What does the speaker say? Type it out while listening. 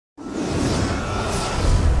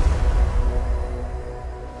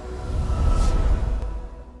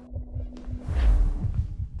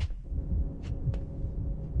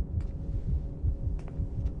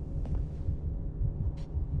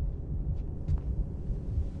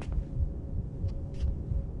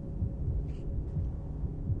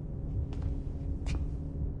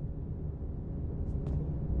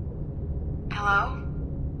Hello?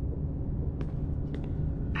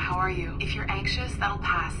 How are you? If you're anxious, that'll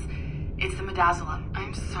pass. It's the midazolam.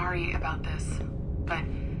 I'm sorry about this, but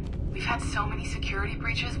we've had so many security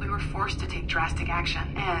breaches, we were forced to take drastic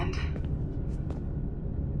action, and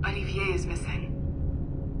Olivier is missing.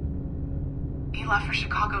 He left for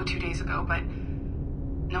Chicago 2 days ago, but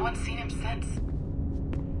no one's seen him since.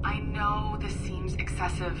 I know this seems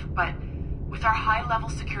excessive, but with our high-level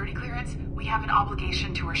security clearance, we have an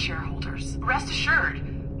obligation to our shareholders. Rest assured,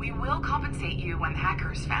 we will compensate you when the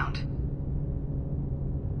hacker is found.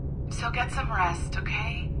 So get some rest,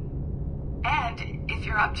 okay? And if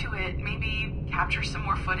you're up to it, maybe capture some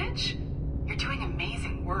more footage? You're doing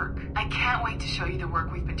amazing work. I can't wait to show you the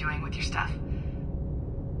work we've been doing with your stuff.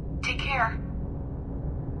 Take care.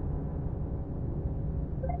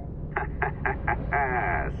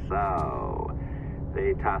 So,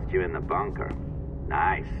 they tossed you in the bunker.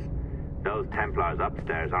 Nice. Those Templars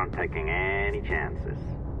upstairs aren't taking any chances.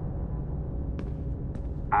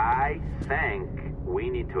 I think we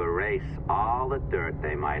need to erase all the dirt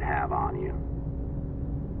they might have on you.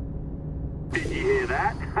 Did you hear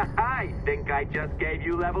that? I think I just gave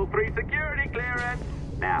you level 3 security clearance.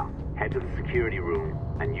 Now, head to the security room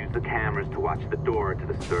and use the cameras to watch the door to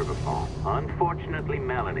the server phone. Unfortunately,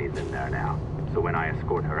 Melanie's in there now. So when I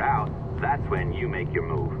escort her out, that's when you make your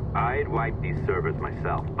move. I'd wipe these servers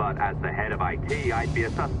myself, but as the head of IT, I'd be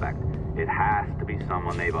a suspect. It has to be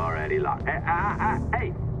someone they've already locked.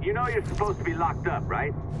 Hey, you know you're supposed to be locked up,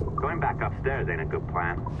 right? Going back upstairs ain't a good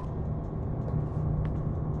plan.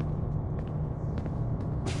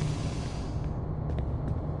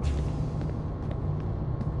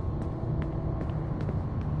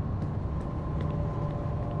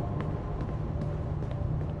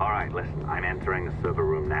 All right, listen, I'm entering the server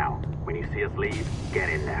room now. When you see us leave, get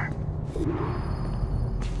in there.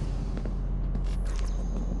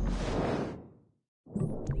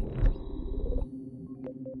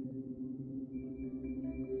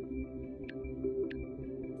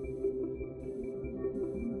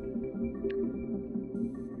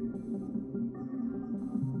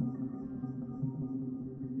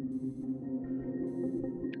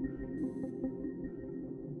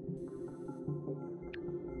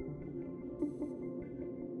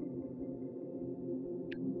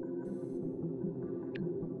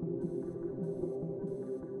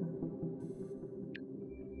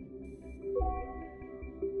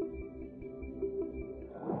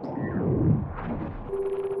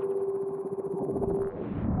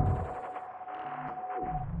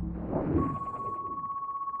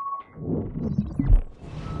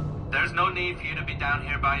 There's no need for you to be down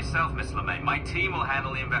here by yourself, Miss LeMay. My team will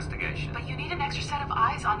handle the investigation. But you need an extra set of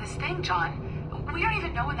eyes on this thing, John. We don't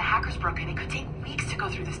even know when the hacker's broken. It could take weeks to go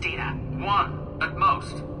through this data. 1, at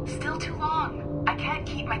most. Still too long. I can't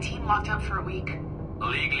keep my team locked up for a week.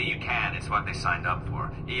 Legally you can. It's what they signed up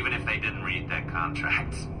for, even if they didn't read their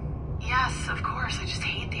contracts. Yes, of course. I just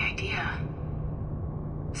hate the idea.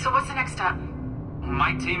 So what's the next step?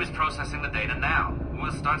 My team is processing the data now.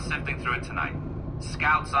 We'll start sifting through it tonight.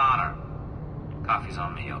 Scout's honor. Coffee's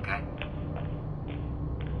on me, okay?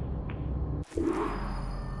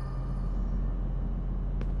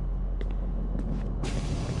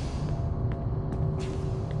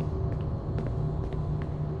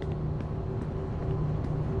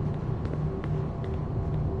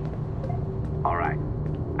 All right.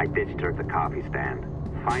 I ditched her at the coffee stand.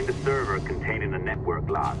 Find a server containing the network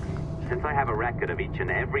logs. Since I have a record of each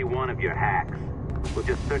and every one of your hacks, we'll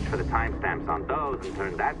just search for the timestamps on those and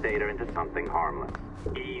turn that data into something harmless.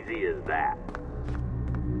 Easy as that.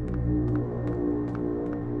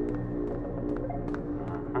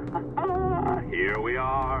 Here we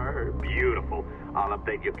are. Beautiful. I'll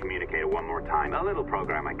update your communicator one more time. A little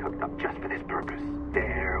program I cooked up just for this purpose.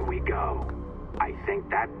 There we go. I think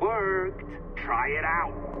that worked. Try it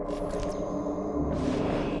out.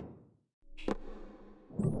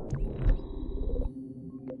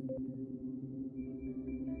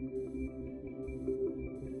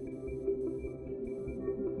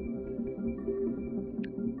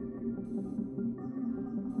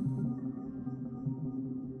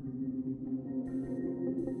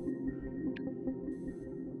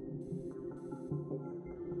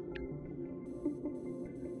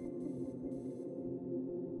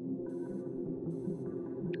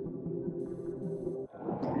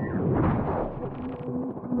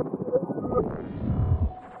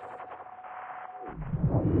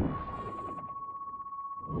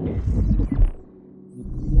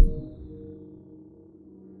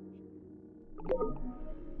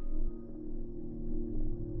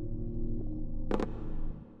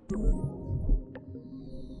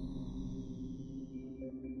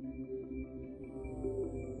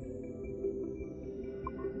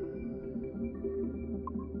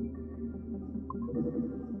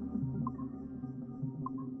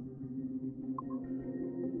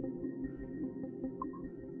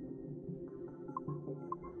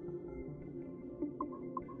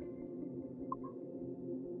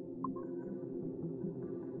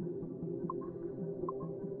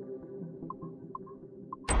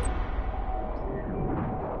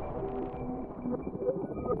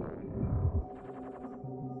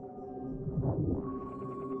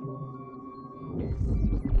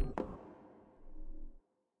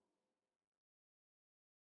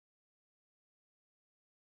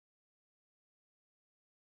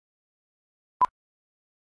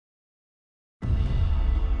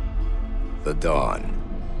 The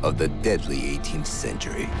dawn of the deadly 18th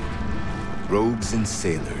century. Rogues and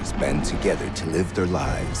sailors band together to live their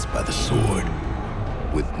lives by the sword.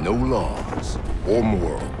 With no laws or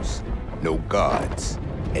morals, no gods,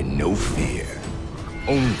 and no fear.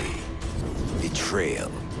 Only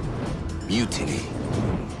betrayal, mutiny,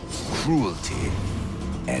 cruelty,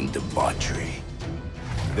 and debauchery.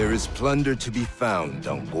 There is plunder to be found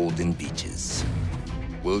on golden beaches.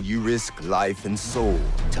 Will you risk life and soul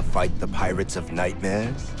to fight the pirates of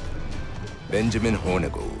nightmares? Benjamin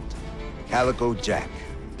Hornigold, Calico Jack,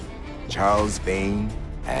 Charles Vane,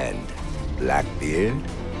 and Blackbeard?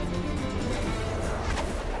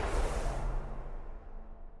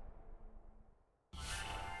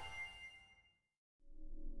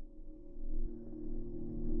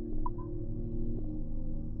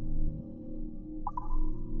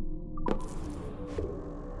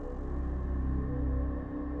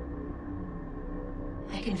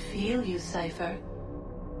 I can feel you, Cypher.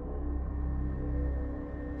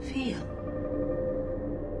 Feel.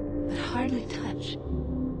 But hardly touch.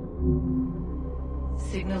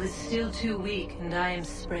 Signal is still too weak, and I am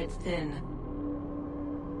spread thin.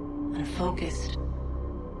 Unfocused.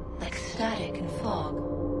 Like static and fog.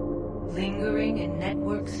 Lingering in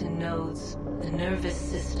networks and nodes. The nervous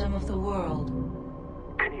system of the world.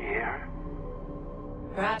 Can you hear?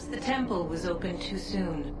 Perhaps the temple was opened too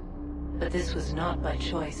soon. But this was not by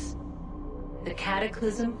choice. The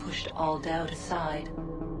cataclysm pushed all doubt aside.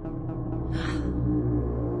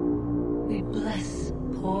 We bless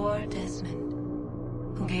poor Desmond,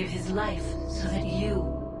 who gave his life so that you,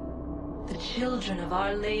 the children of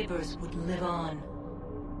our labors, would live on,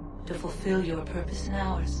 to fulfill your purpose in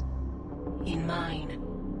ours, in mine.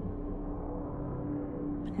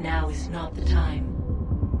 But now is not the time.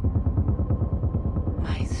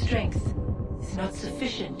 My strength is not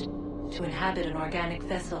sufficient to inhabit an organic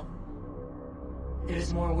vessel. There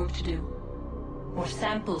is more work to do, more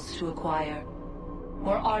samples to acquire,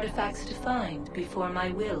 more artifacts to find before my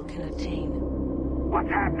will can attain. What's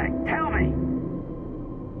happening? Tell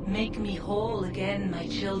me! Make me whole again, my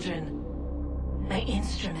children, my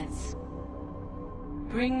instruments.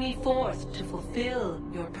 Bring me forth to fulfill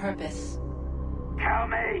your purpose. Tell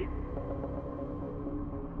me!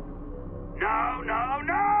 No, no,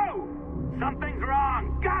 no! Something's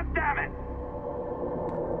wrong! God damn it!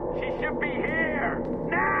 She should be here!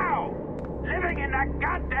 Now! Living in that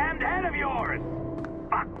goddamned head of yours!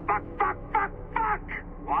 Fuck, fuck, fuck, fuck, fuck!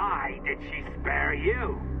 Why did she spare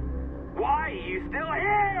you? Why are you still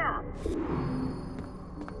here?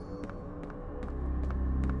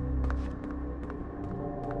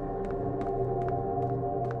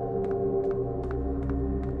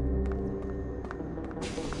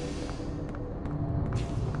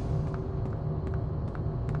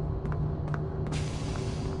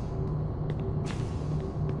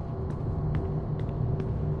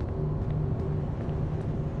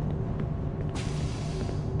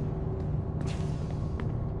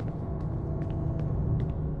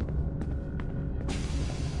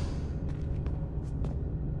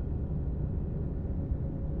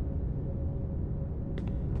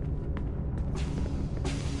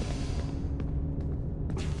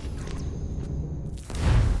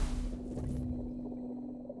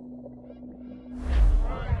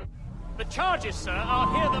 Charges, sir.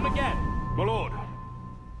 I'll hear them again. My lord,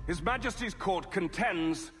 His Majesty's court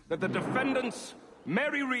contends that the defendants,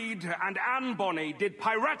 Mary Read and Anne Bonny, did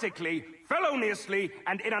piratically, feloniously,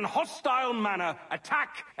 and in an hostile manner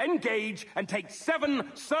attack, engage, and take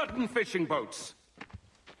 7 certain fishing boats.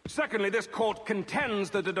 Secondly, this court contends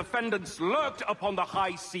that the defendants lurked upon the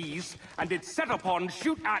high seas and did set upon,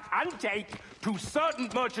 shoot at, and take 2 certain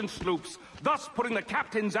merchant sloops, thus putting the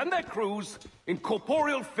captains and their crews in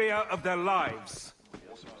corporeal fear of their lives.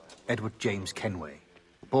 Edward James Kenway,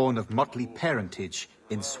 born of motley parentage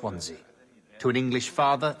in Swansea, to an English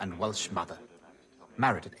father and Welsh mother.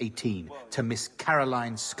 Married at 18 to Miss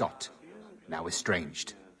Caroline Scott, now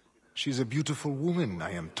estranged. She's a beautiful woman,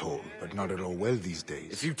 I am told, but not at all well these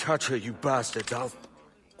days. If you touch her, you bastard, I'll...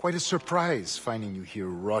 Quite a surprise finding you here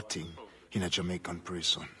rotting in a Jamaican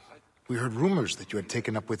prison. We heard rumors that you had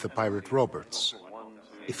taken up with the pirate Roberts.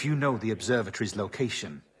 If you know the observatory's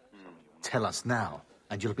location, tell us now,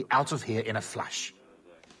 and you'll be out of here in a flash.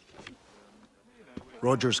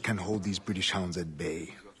 Rogers can hold these British hounds at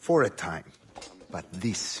bay, for a time. But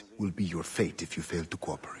this will be your fate if you fail to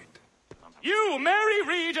cooperate. You, Mary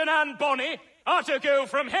Read and Anne Bonny, are to go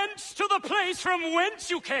from hence to the place from whence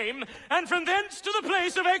you came, and from thence to the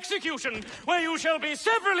place of execution, where you shall be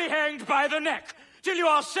severally hanged by the neck, till you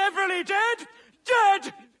are severally dead,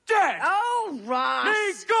 dead, dead! Oh, Ross!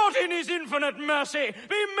 May God in his infinite mercy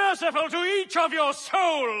be merciful to each of your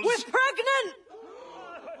souls! We're pregnant!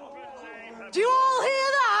 Do you all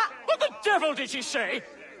hear that? What the devil did she say?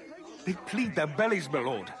 They plead their bellies, my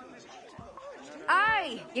lord.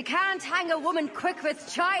 Aye, you can't hang a woman quick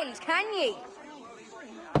with child, can ye?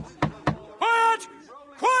 Quiet!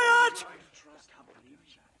 Quiet!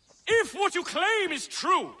 If what you claim is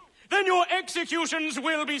true, then your executions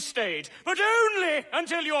will be stayed, but only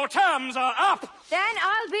until your terms are up. Then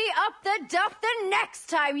I'll be up the duff the next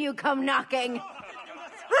time you come knocking.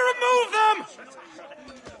 Remove them!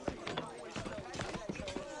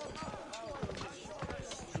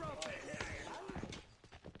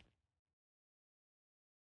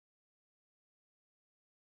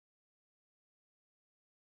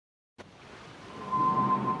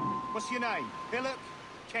 What's your name? Philip?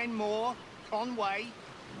 Kenmore? Conway?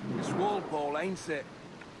 It's Walpole, ain't it?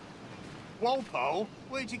 Walpole?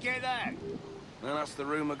 Where'd you get that? Well, that's the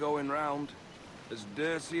rumour going round. As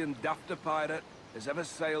dirty and daft a pirate as ever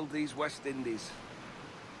sailed these West Indies.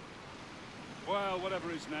 Well, whatever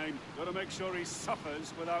his name, gotta make sure he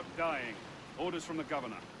suffers without dying. Orders from the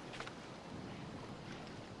governor.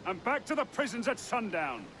 And back to the prisons at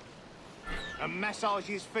sundown. And massage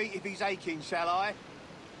his feet if he's aching, shall I?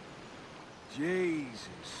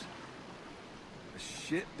 Jesus. A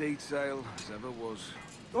shit detail as ever was.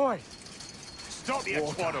 Oi! Stop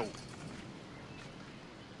your twaddle!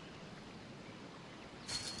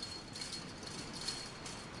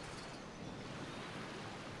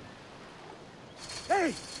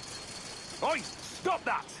 Hey! Oi! Stop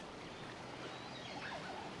that!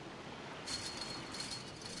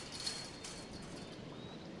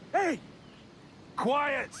 Hey!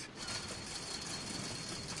 Quiet!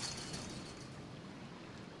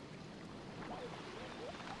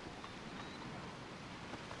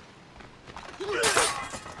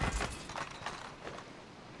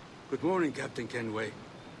 Good morning, Captain Kenway.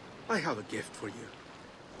 I have a gift for you.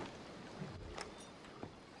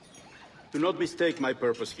 Do not mistake my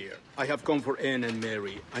purpose here. I have come for Anne and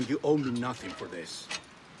Mary, and you owe me nothing for this.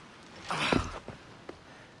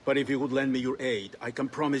 But if you would lend me your aid, I can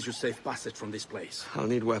promise you safe passage from this place. I'll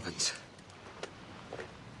need weapons.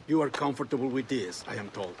 You are comfortable with this, I am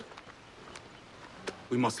told.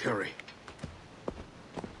 We must hurry.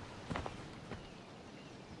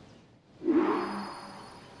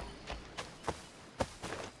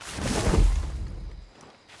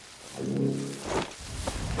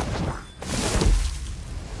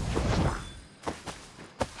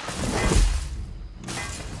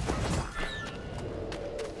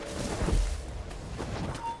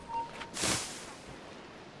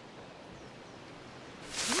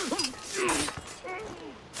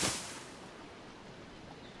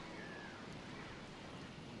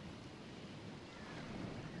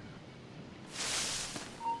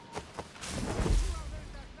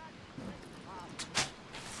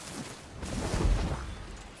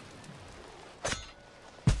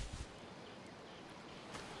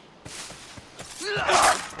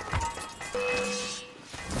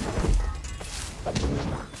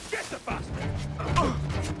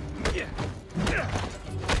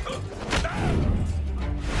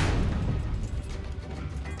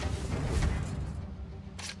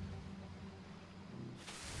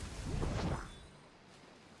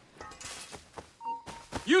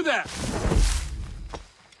 You there!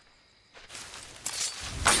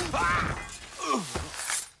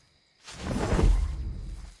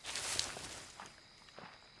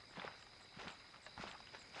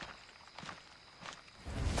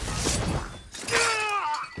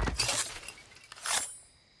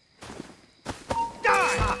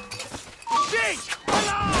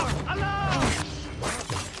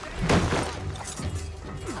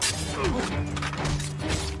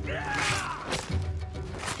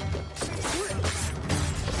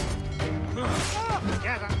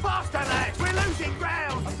 Faster, lads! We're losing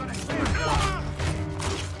ground!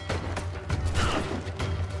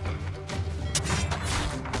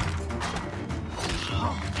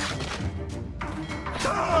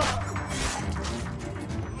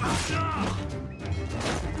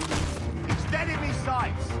 It's dead in me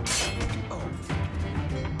sights!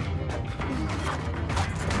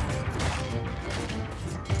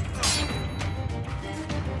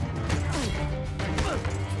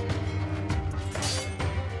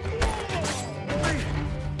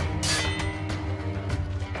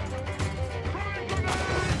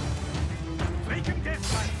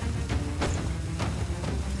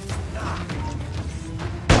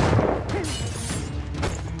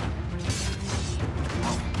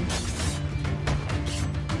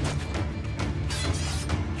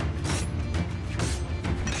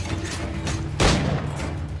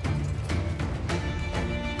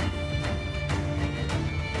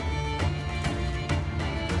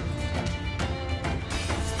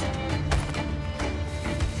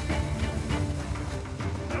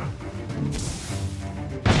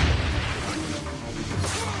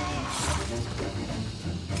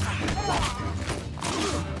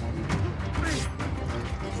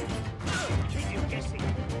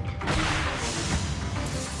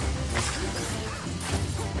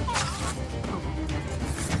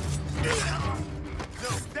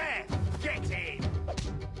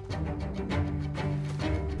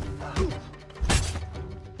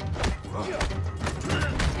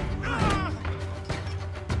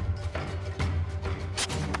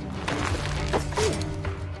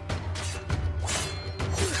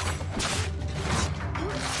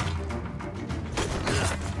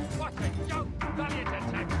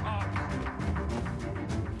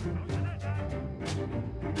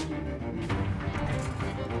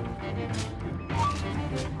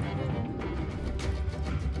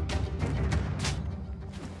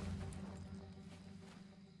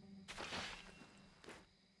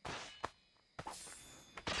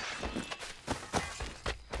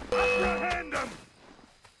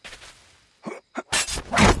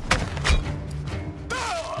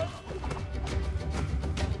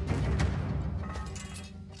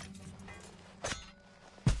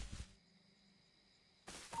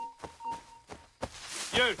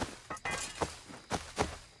 Shoot!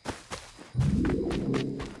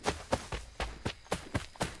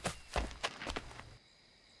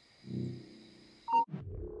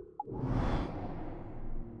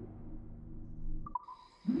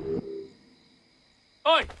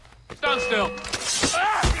 Oi! Stand still!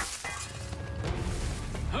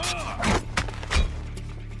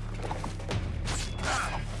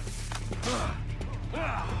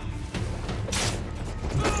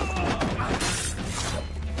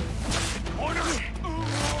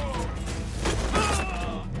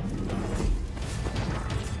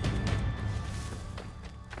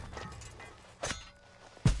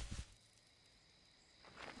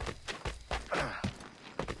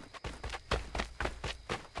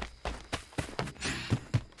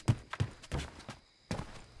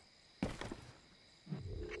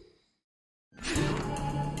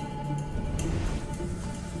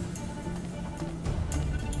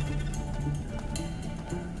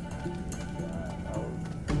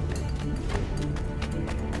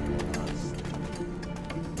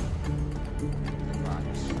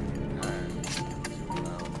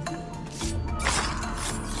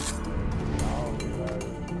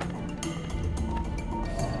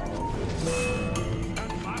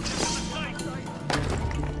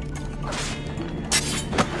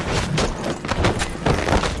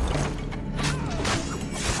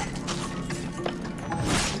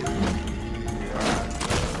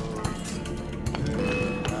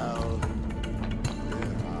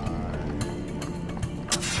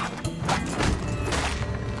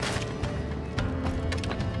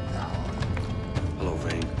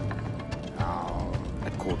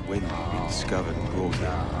 Discovered and brought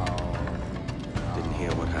here. Didn't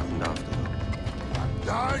hear what happened after.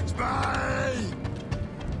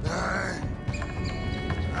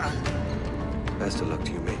 Best of luck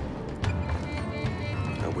to you, mate.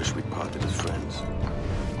 I wish we'd parted as friends.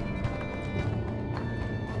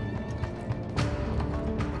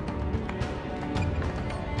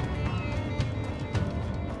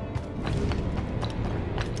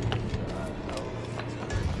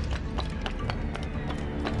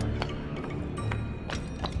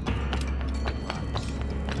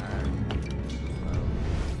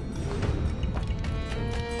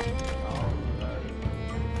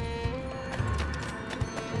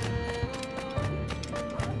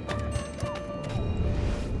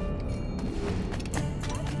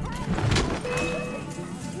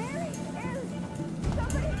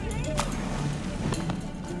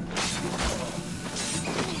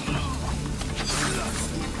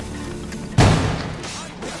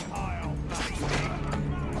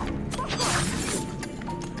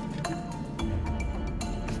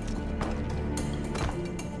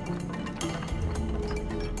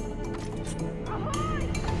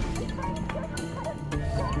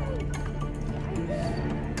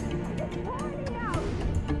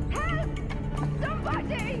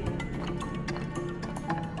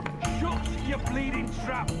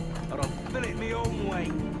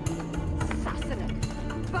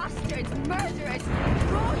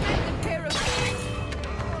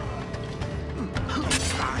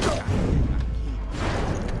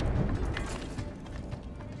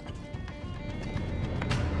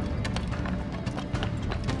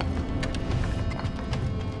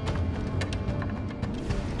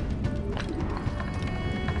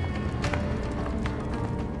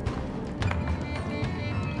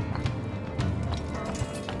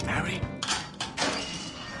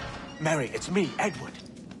 Mary, it's me, Edward.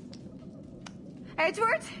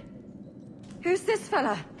 Edward? Who's this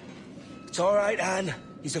fella? It's all right, Anne.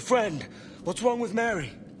 He's a friend. What's wrong with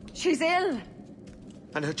Mary? She's ill.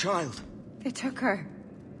 And her child? They took her.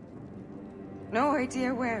 No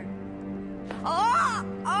idea where. Oh!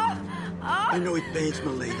 Oh! Oh! I know it pains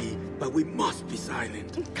my lady, but we must be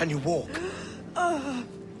silent. Can you walk?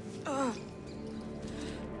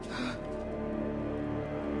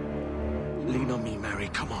 Lean on me, Mary.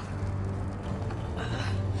 Come on.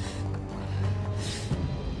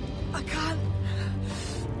 I can't.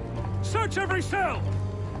 Search every cell!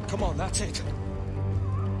 Come on, that's it.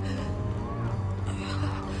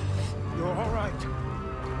 You're all right.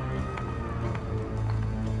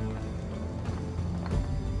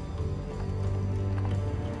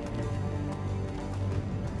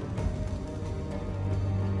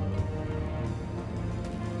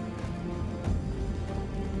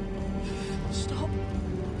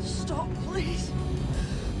 Stop, please.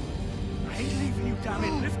 I ain't leaving you, damn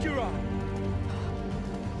it. Lift your arm.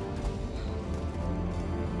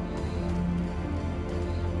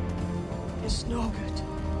 It's no good.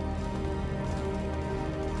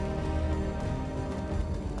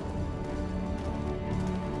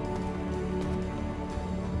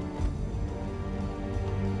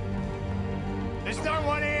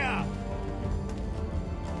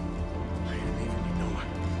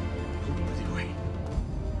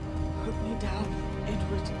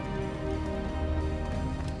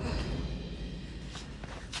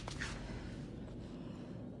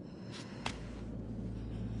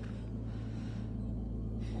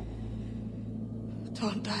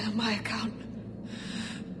 Don't die on my account.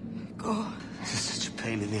 Go. This is such a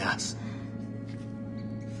pain in the ass.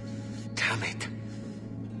 Damn it.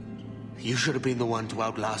 You should have been the one to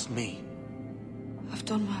outlast me. I've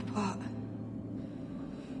done my part.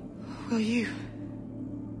 Will you?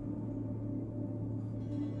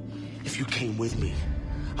 If you came with me,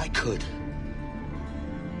 I could.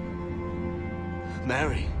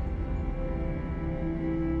 Mary.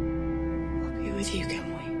 I'll be with you, Kenway.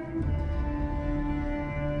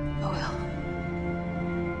 I will.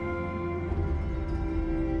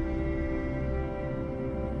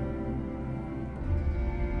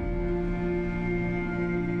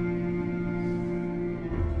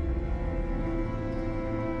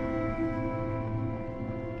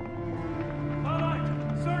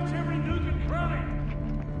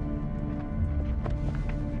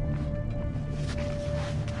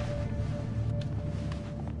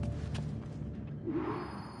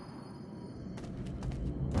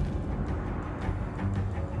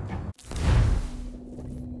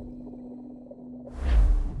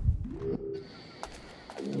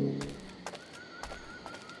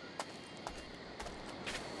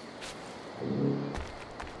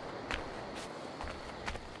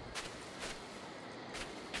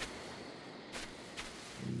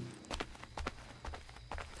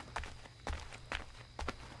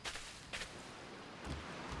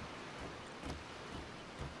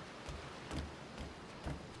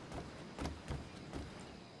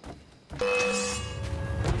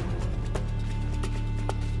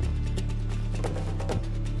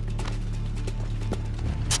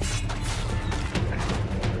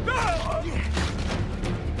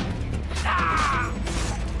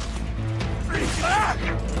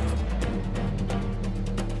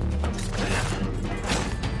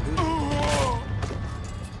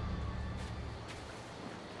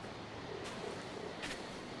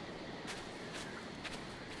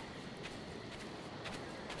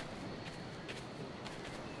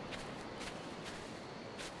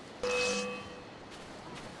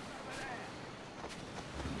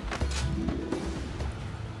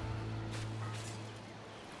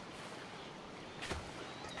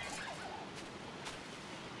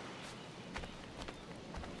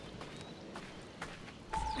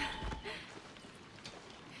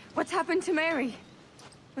 What's happened to Mary?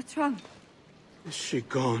 What's wrong? Is she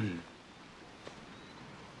gone?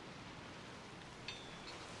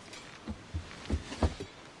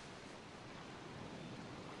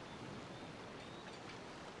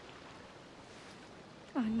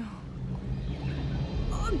 Oh, no.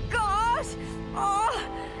 Oh, God! Oh!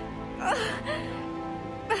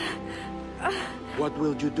 What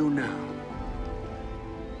will you do now?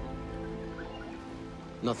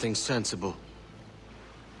 Nothing sensible.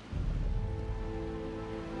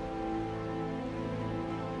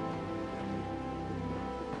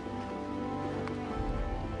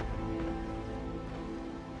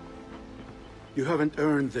 You haven't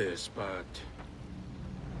earned this, but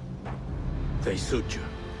they suit you.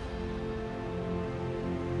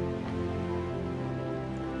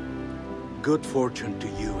 Good fortune to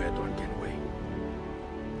you, Edward Kenway.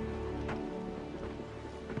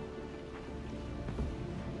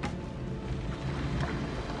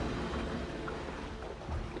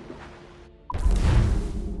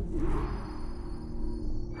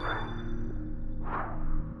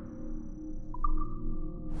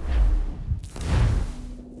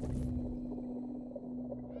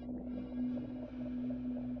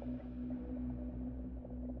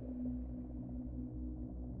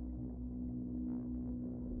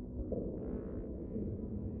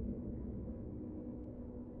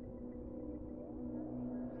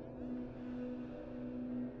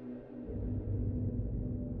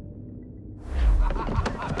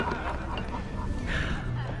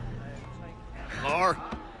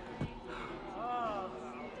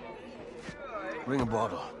 Bring a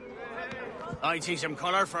bottle. I'd see some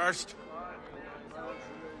colour first.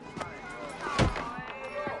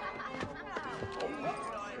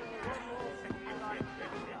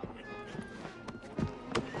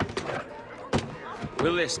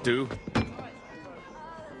 Will this do?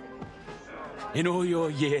 In all your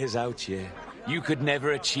years out here, you could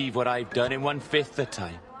never achieve what I've done in 1/5 the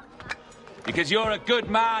time. Because you're a good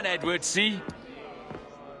man, Edward, see?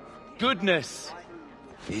 Goodness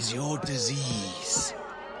is your disease.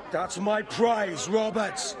 That's my prize,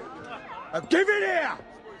 Roberts. Give it here!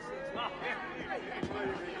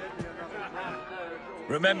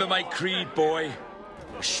 Remember my creed, boy.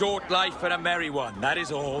 A short life and a merry one, that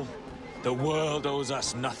is all. The world owes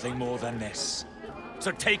us nothing more than this.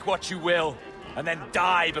 So take what you will, and then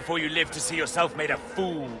die before you live to see yourself made a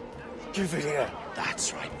fool. Give it here.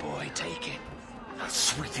 That's right, boy, take it. I'll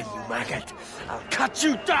sweeten you, maggot. I'll cut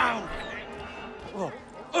you down! Oh.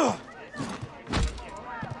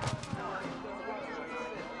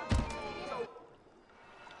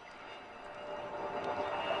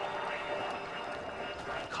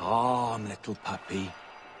 Calm, little puppy,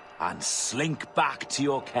 and slink back to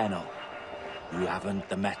your kennel. You haven't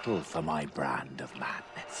the mettle for my brand of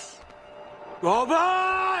madness.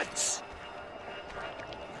 Robert!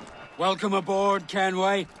 Welcome aboard,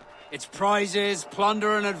 Kenway. It's prizes,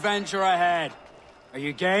 plunder, and adventure ahead. Are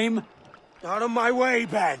you game? Out of my way,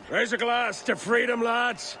 Ben! Raise a glass to freedom,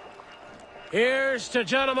 lads. Here's to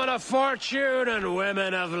gentlemen of fortune and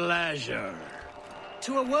women of leisure.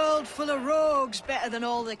 To a world full of rogues, better than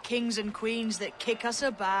all the kings and queens that kick us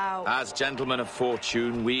about. As gentlemen of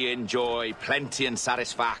fortune, we enjoy plenty and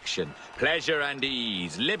satisfaction, pleasure and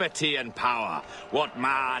ease, liberty and power. What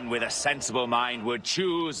man with a sensible mind would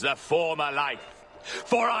choose the former life?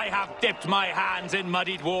 For I have dipped my hands in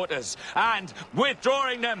muddied waters, and,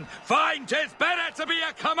 withdrawing them, find 'tis better to be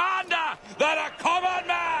a commander than a common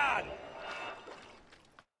man!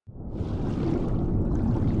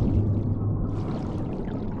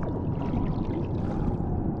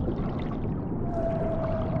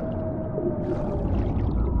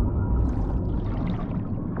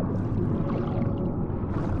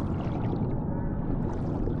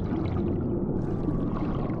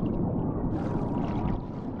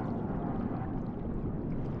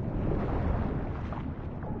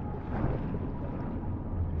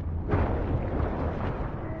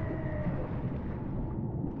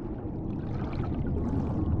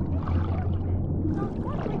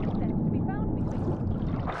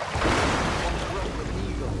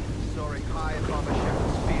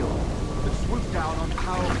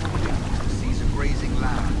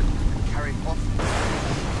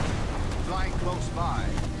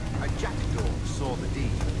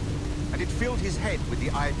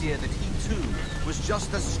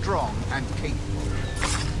 Just as strong and capable.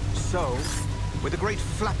 So, with a great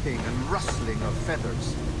flapping and rustling of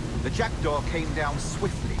feathers, the jackdaw came down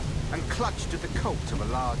swiftly and clutched at the coat of a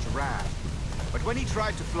large ram. But when he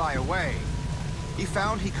tried to fly away, he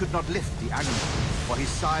found he could not lift the animal, for his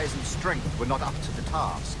size and strength were not up to the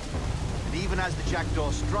task. And even as the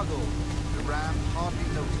jackdaw struggled, the ram hardly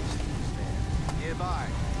noticed he was there. Nearby,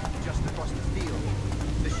 just across the field,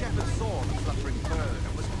 the shepherd saw the fluttering bird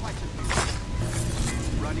and was quite amused.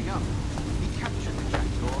 Running up, he captured the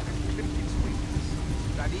jackdaw and clipped its wings.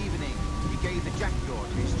 That evening, he gave the jackdaw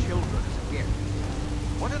to his children as a gift.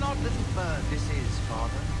 What an odd little bird this is,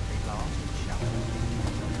 Father, they laughed and shouted.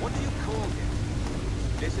 What do you call him?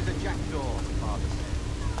 This is a jackdaw, the father said.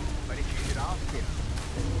 But if you should ask him,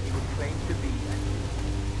 he would claim to be a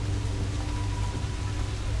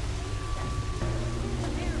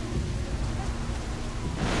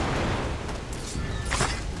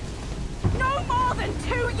No more than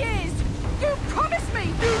 2 years! You promised me!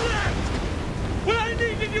 You left! When I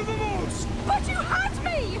needed you the most! But you had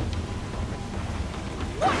me!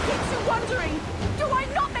 What keeps you wondering? Do I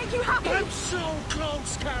not make you happy? I'm so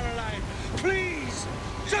close, Caroline! Please!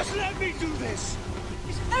 Just let me do this!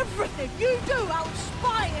 Is everything you do out of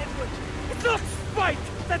spite, Edward? It's not spite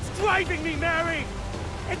that's driving me, Mary!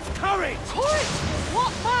 It's courage! Courage?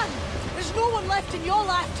 What, man? There's no one left in your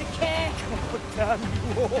life to care. Oh, damn you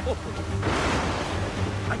all!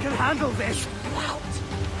 I can handle this! Loud!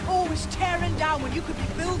 Always tearing down when you could be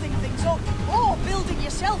building things up, or building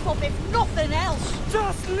yourself up if nothing else.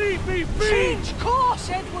 Just leave me be! Change course,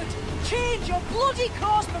 Edward! Change your bloody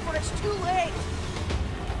course before it's too late!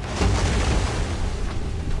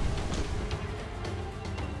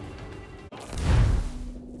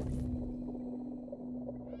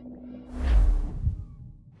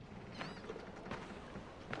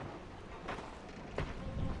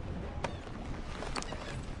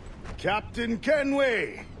 Captain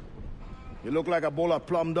Kenway! You look like a bowl of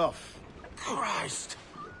plum duff. Christ!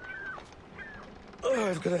 Oh,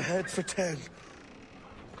 I've got a head for 10.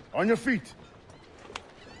 On your feet.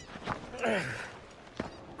 You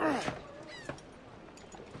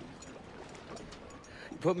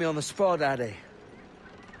put me on the spot, Addy.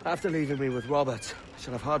 After leaving me with Robert, I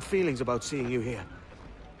shall have hard feelings about seeing you here.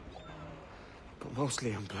 But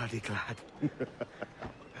mostly I'm bloody glad.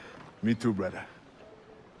 Me too, brother.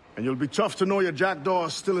 And you'll be chuffed to know your jackdaw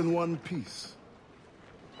is still in one piece.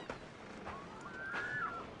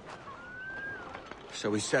 So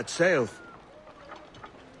we set sail.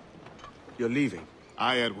 You're leaving?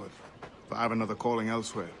 Aye, Edward. But I have another calling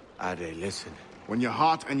elsewhere. Ade, listen. When your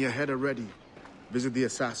heart and your head are ready, visit the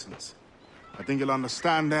assassins. I think you'll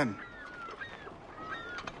understand then.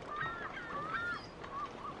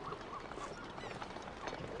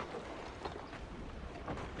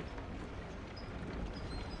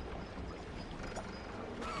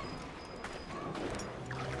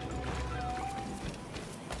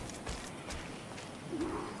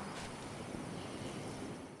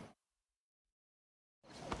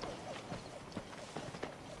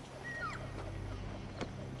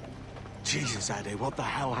 Jesus, Ade, what the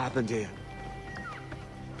hell happened here?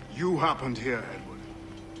 You happened here, Edward.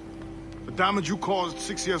 The damage you caused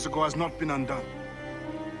 6 years ago has not been undone.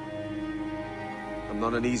 I'm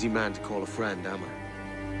not an easy man to call a friend, am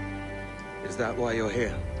I? Is that why you're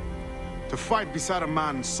here? To fight beside a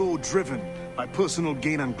man so driven by personal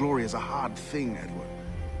gain and glory is a hard thing, Edward.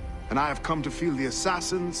 And I have come to feel the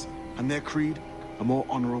assassins and their creed a more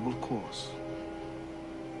honorable course.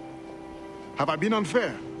 Have I been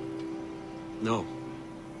unfair? No.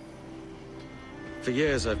 For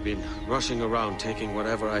years I've been rushing around, taking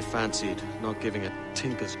whatever I fancied, not giving a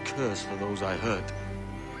tinker's curse for those I hurt.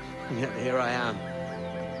 And yet here I am,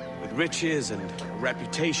 with riches and a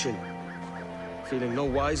reputation, feeling no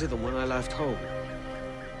wiser than when I left home.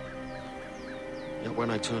 Yet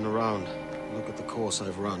when I turn around, look at the course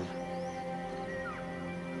I've run,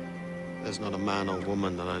 there's not a man or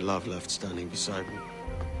woman that I love left standing beside me.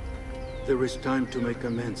 There is time to make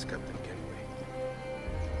amends, Captain Kenway.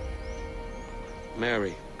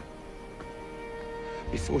 Mary.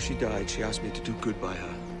 Before she died, she asked me to do good by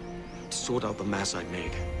her, to sort out the mess I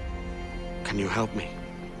made. Can you help me?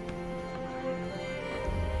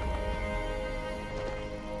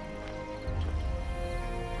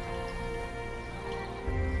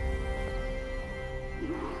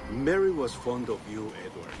 Mary was fond of you,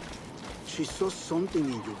 Edward. She saw something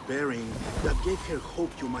in your bearing that gave her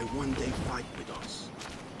hope you might one day fight with us.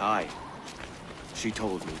 Aye. She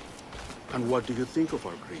told me. And what do you think of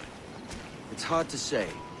our creed? It's hard to say.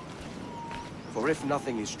 For if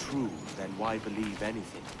nothing is true, then why believe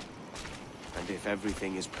anything? And if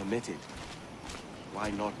everything is permitted,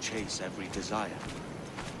 why not chase every desire?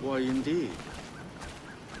 Why, indeed.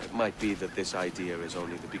 It might be that this idea is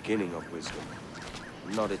only the beginning of wisdom,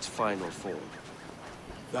 not its final form.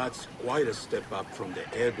 That's quite a step up from the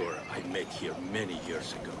Edward I met here many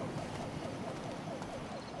years ago.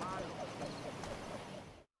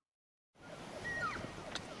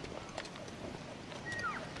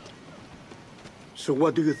 So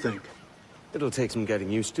what do you think? It'll take some getting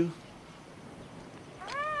used to.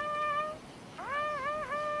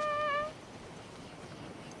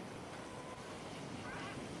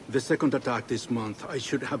 The second attack this month, I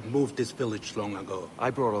should have moved this village long ago.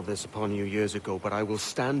 I brought all this upon you years ago, but I will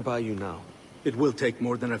stand by you now. It will take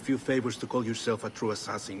more than a few favors to call yourself a true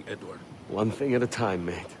assassin, Edward. One thing at a time,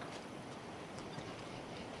 mate.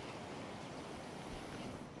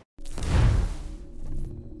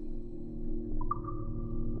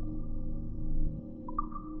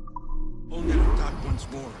 Only attack once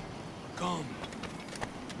more. Come.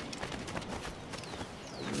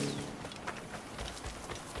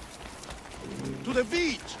 To the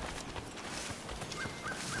beach!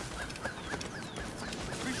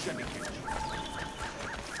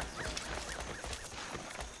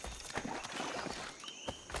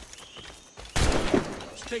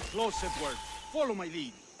 Stay close, Edward. Follow my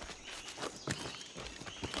lead.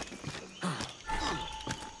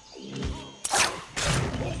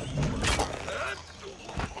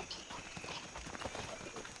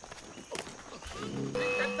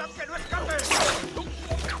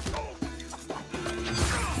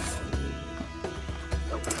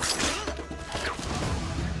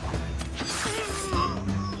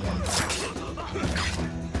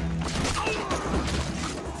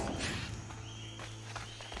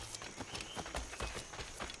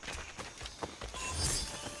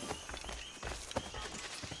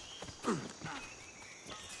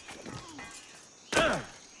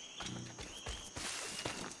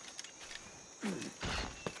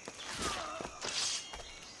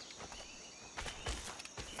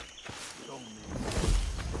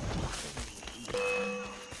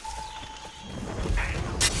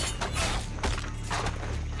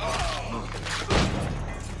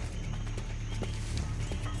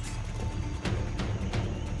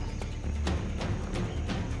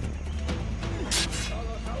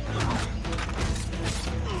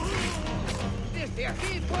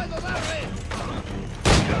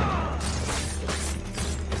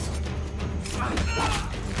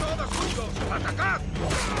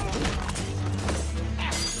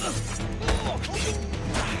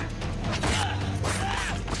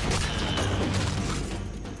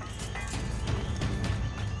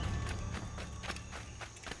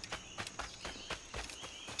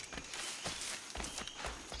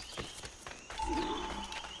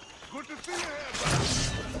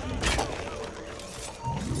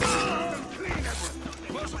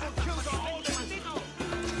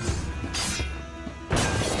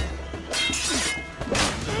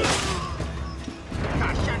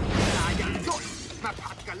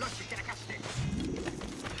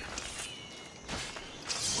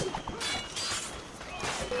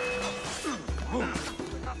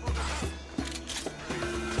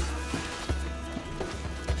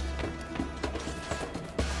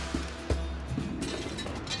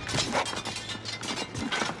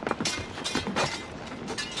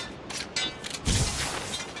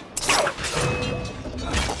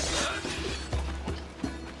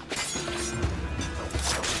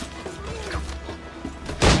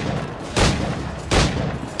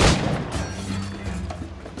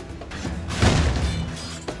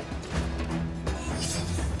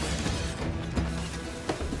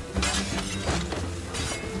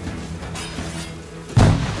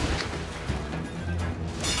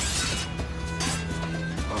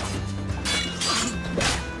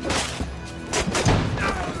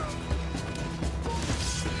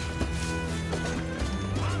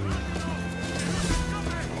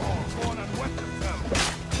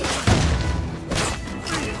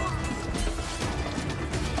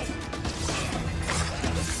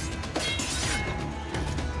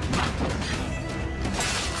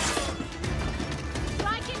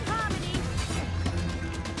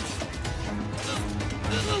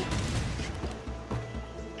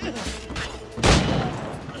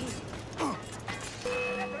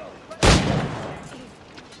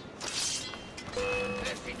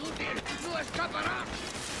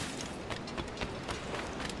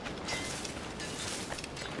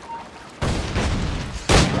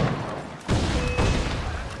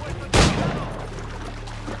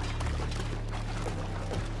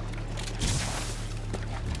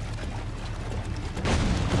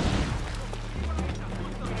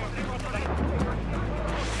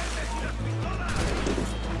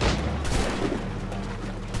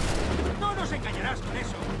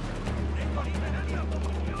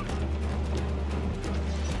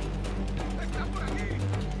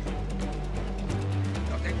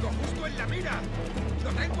 ¡Mira! ¡Lo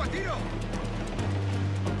tengo a tiro!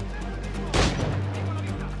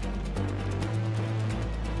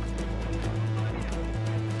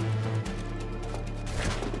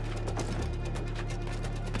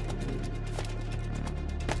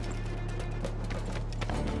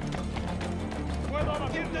 ¡Puedo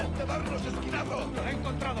abatirlo! ¡Intente darnos esquinazo! ¡Lo he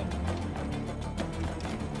encontrado!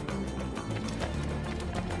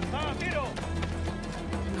 ¡Está a tiro!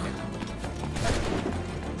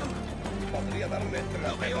 Podría darle entre la...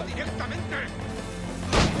 ¡Lo veo directamente!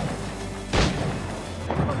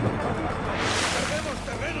 ¡Perdemos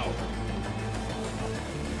terreno!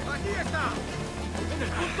 ¡Aquí está! ¡En el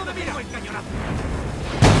punto de mira! ¡El cañonazo!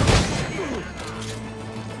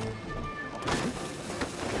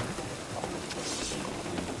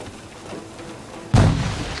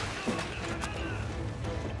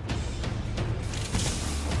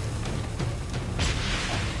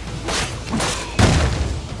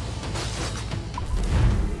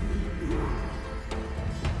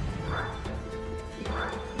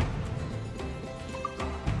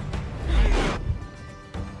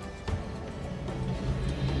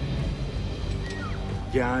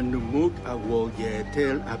 Jan Muk Awol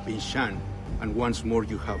Yetel Apishan. And once more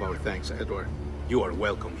you have our thanks, Edward. You are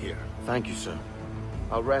welcome here. Thank you, sir.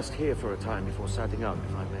 I'll rest here for a time before setting out,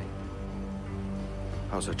 if I may.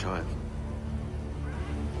 How's her child?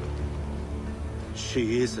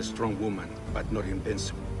 She is a strong woman, but not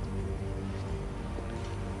invincible.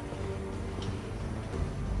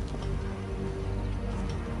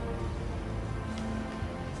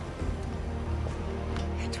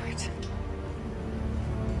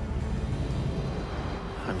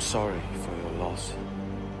 I'm sorry for your loss.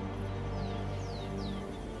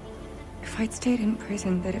 If I'd stayed in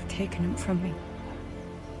prison, they'd have taken him from me.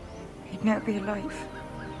 He'd now be alive.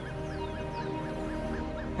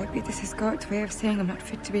 Maybe this is God's way of saying I'm not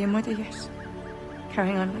fit to be a mother yet.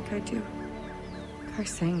 Carrying on like I do.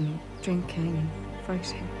 Cursing and drinking and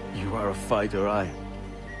fighting. You are a fighter, aye.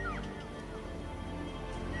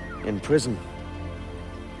 In prison,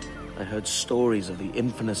 I heard stories of the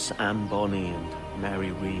infamous Anne Bonny and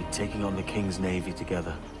Mary Read taking on the King's Navy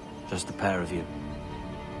together. Just the pair of you.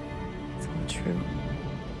 It's all true.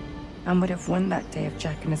 Anne would have won that day if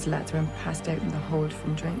Jack and his lads weren't passed out in the hold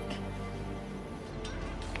from drink.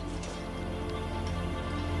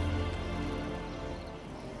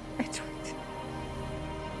 Edward.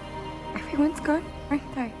 Everyone's gone,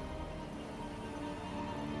 aren't they?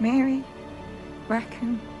 Mary,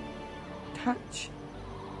 Raccoon, Touch,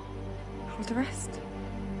 all the rest.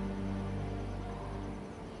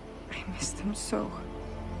 I miss them so.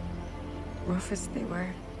 Rough as they were.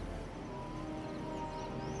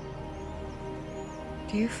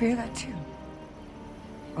 Do you feel that too?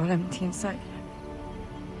 All empty inside?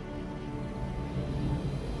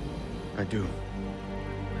 I do.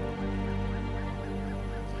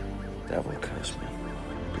 Devil curse me.